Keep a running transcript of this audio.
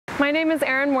My name is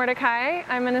Erin Mordecai.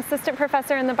 I'm an assistant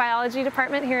professor in the biology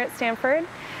department here at Stanford.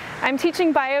 I'm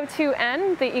teaching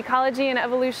BIO2N, the ecology and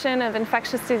evolution of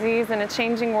infectious disease in a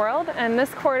changing world, and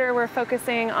this quarter we're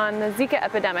focusing on the Zika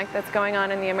epidemic that's going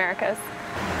on in the Americas.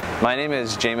 My name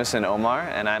is Jameson Omar,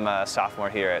 and I'm a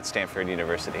sophomore here at Stanford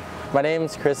University. My name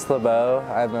is Chris LeBeau.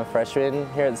 I'm a freshman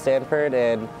here at Stanford,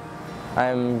 and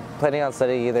I'm planning on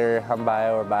studying either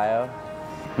bio or bio.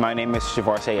 My name is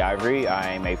Shivarsay Ivory.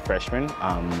 I'm a freshman.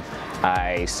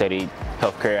 I studied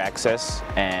healthcare access,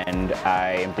 and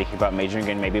I am thinking about majoring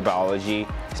in maybe biology,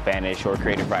 Spanish, or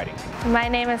creative writing. My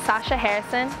name is Sasha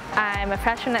Harrison. I'm a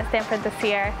freshman at Stanford this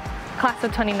year, class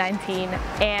of 2019,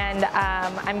 and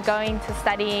I'm going to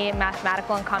study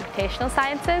mathematical and computational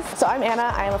sciences. So I'm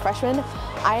Anna, I am a freshman.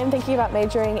 I am thinking about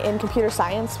majoring in computer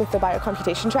science with the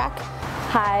biocomputation track.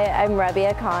 Hi, I'm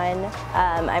Rabia Khan.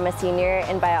 I'm a senior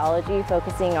in biology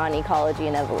focusing on ecology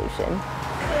and evolution.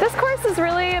 This course is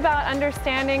really about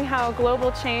understanding how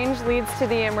global change leads to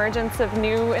the emergence of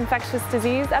new infectious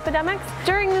disease epidemics.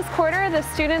 During this quarter, the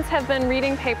students have been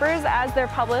reading papers as they're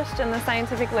published in the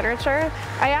scientific literature.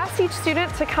 I asked each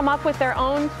student to come up with their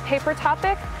own paper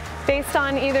topic based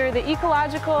on either the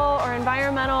ecological or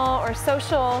environmental or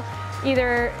social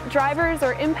either drivers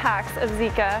or impacts of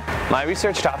Zika. My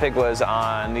research topic was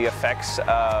on the effects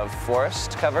of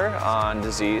forest cover on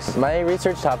disease. My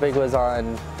research topic was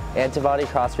on antibody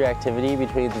cross-reactivity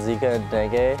between Zika and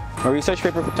dengue. My research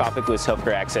paper topic was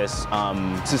healthcare access,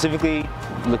 specifically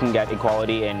looking at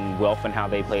equality and wealth and how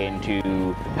they play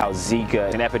into how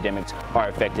Zika and epidemics are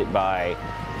affected by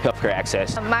healthcare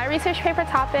access. My research paper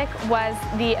topic was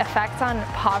the effects on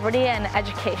poverty and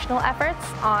educational efforts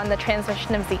on the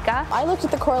transmission of Zika. I looked at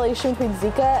the correlation between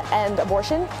Zika and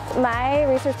abortion. My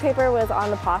research paper was on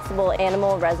the possible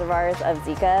animal reservoirs of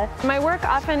Zika. My work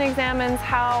often examines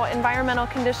how environmental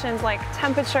conditions like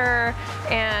temperature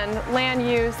and land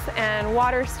use and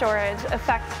water storage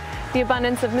affect the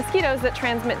abundance of mosquitoes that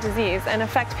transmit disease and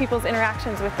affect people's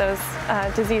interactions with those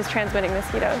disease-transmitting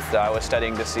mosquitoes. I was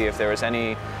studying to see if there was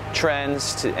any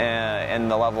trends in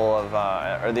the level of,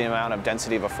 or the amount of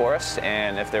density of a forest,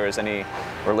 and if there was any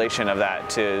relation of that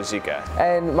to Zika.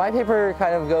 And my paper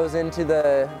kind of goes into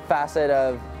the facet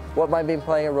of what might be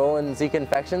playing a role in Zika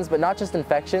infections, but not just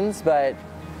infections, but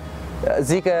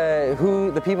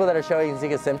Zika, the people that are showing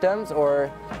Zika symptoms,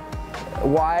 or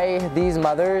why these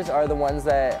mothers are the ones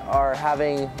that are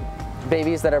having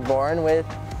babies that are born with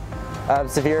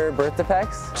severe birth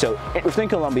defects. So within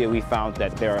Colombia, we found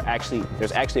that there's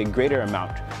actually a greater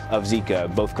amount of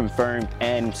Zika, both confirmed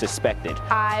and suspected.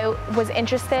 I was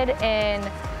interested in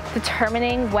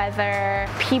determining whether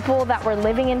people that were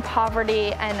living in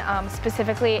poverty and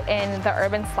specifically in the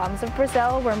urban slums of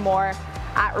Brazil were more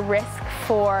at risk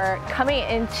for coming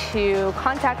into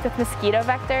contact with mosquito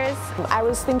vectors. I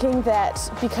was thinking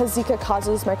that because Zika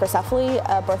causes microcephaly,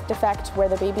 a birth defect where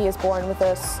the baby is born with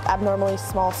an abnormally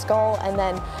small skull, and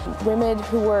then women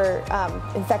who were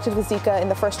infected with Zika in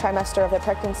the first trimester of their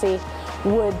pregnancy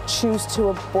would choose to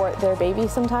abort their baby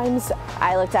sometimes.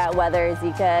 I looked at whether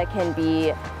Zika can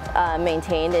be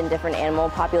maintained in different animal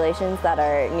populations that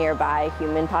are nearby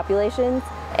human populations.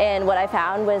 And what I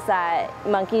found was that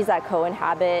monkeys that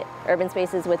co-inhabit urban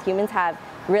spaces with humans have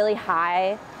really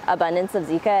high abundance of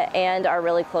Zika and are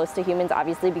really close to humans,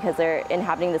 obviously, because they're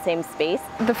inhabiting the same space.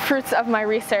 The fruits of my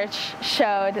research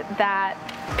showed that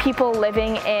people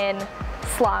living in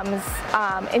slums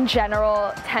in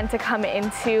general tend to come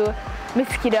into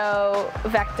mosquito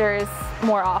vectors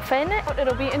more often.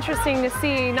 It'll be interesting to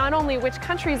see not only which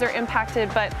countries are impacted,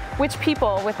 but which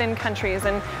people within countries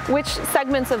and which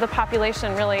segments of the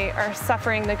population really are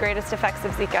suffering the greatest effects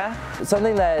of Zika.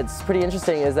 Something that's pretty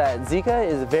interesting is that Zika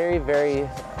is very, very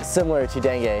similar to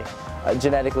dengue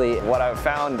genetically. What I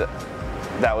found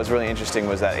that was really interesting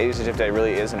was that Aedes aegypti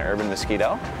really is an urban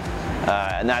mosquito.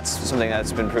 And that's something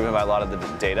that's been proven by a lot of the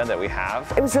data that we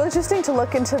have. It was really interesting to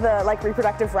look into the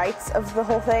reproductive rights of the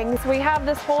whole thing. So we have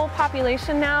this whole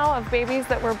population now of babies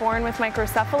that were born with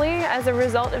microcephaly as a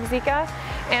result of Zika,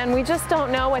 and we just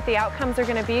don't know what the outcomes are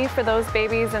going to be for those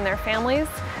babies and their families.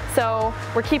 So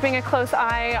we're keeping a close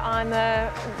eye on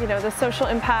the social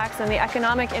impacts and the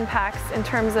economic impacts in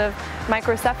terms of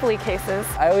microcephaly cases.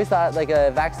 I always thought like a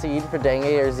vaccine for dengue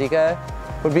or Zika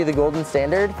would be the golden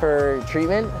standard for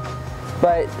treatment.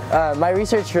 But my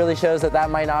research really shows that that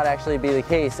might not actually be the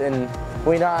case, and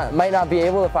we might not be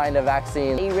able to find a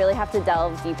vaccine. You really have to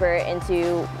delve deeper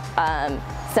into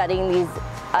studying these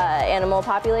animal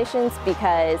populations,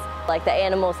 because the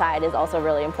animal side is also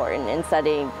really important in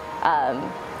studying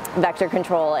vector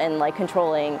control and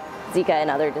controlling Zika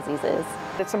and other diseases.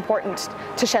 It's important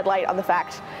to shed light on the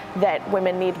fact that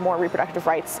women need more reproductive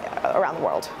rights around the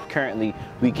world. Currently,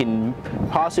 we can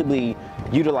possibly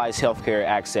utilize healthcare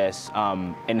access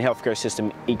and healthcare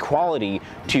system equality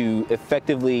to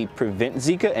effectively prevent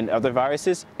Zika and other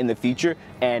viruses in the future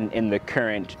and in the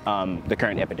current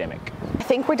epidemic. I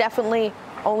think we're definitely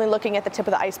only looking at the tip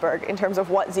of the iceberg in terms of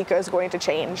what Zika is going to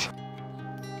change.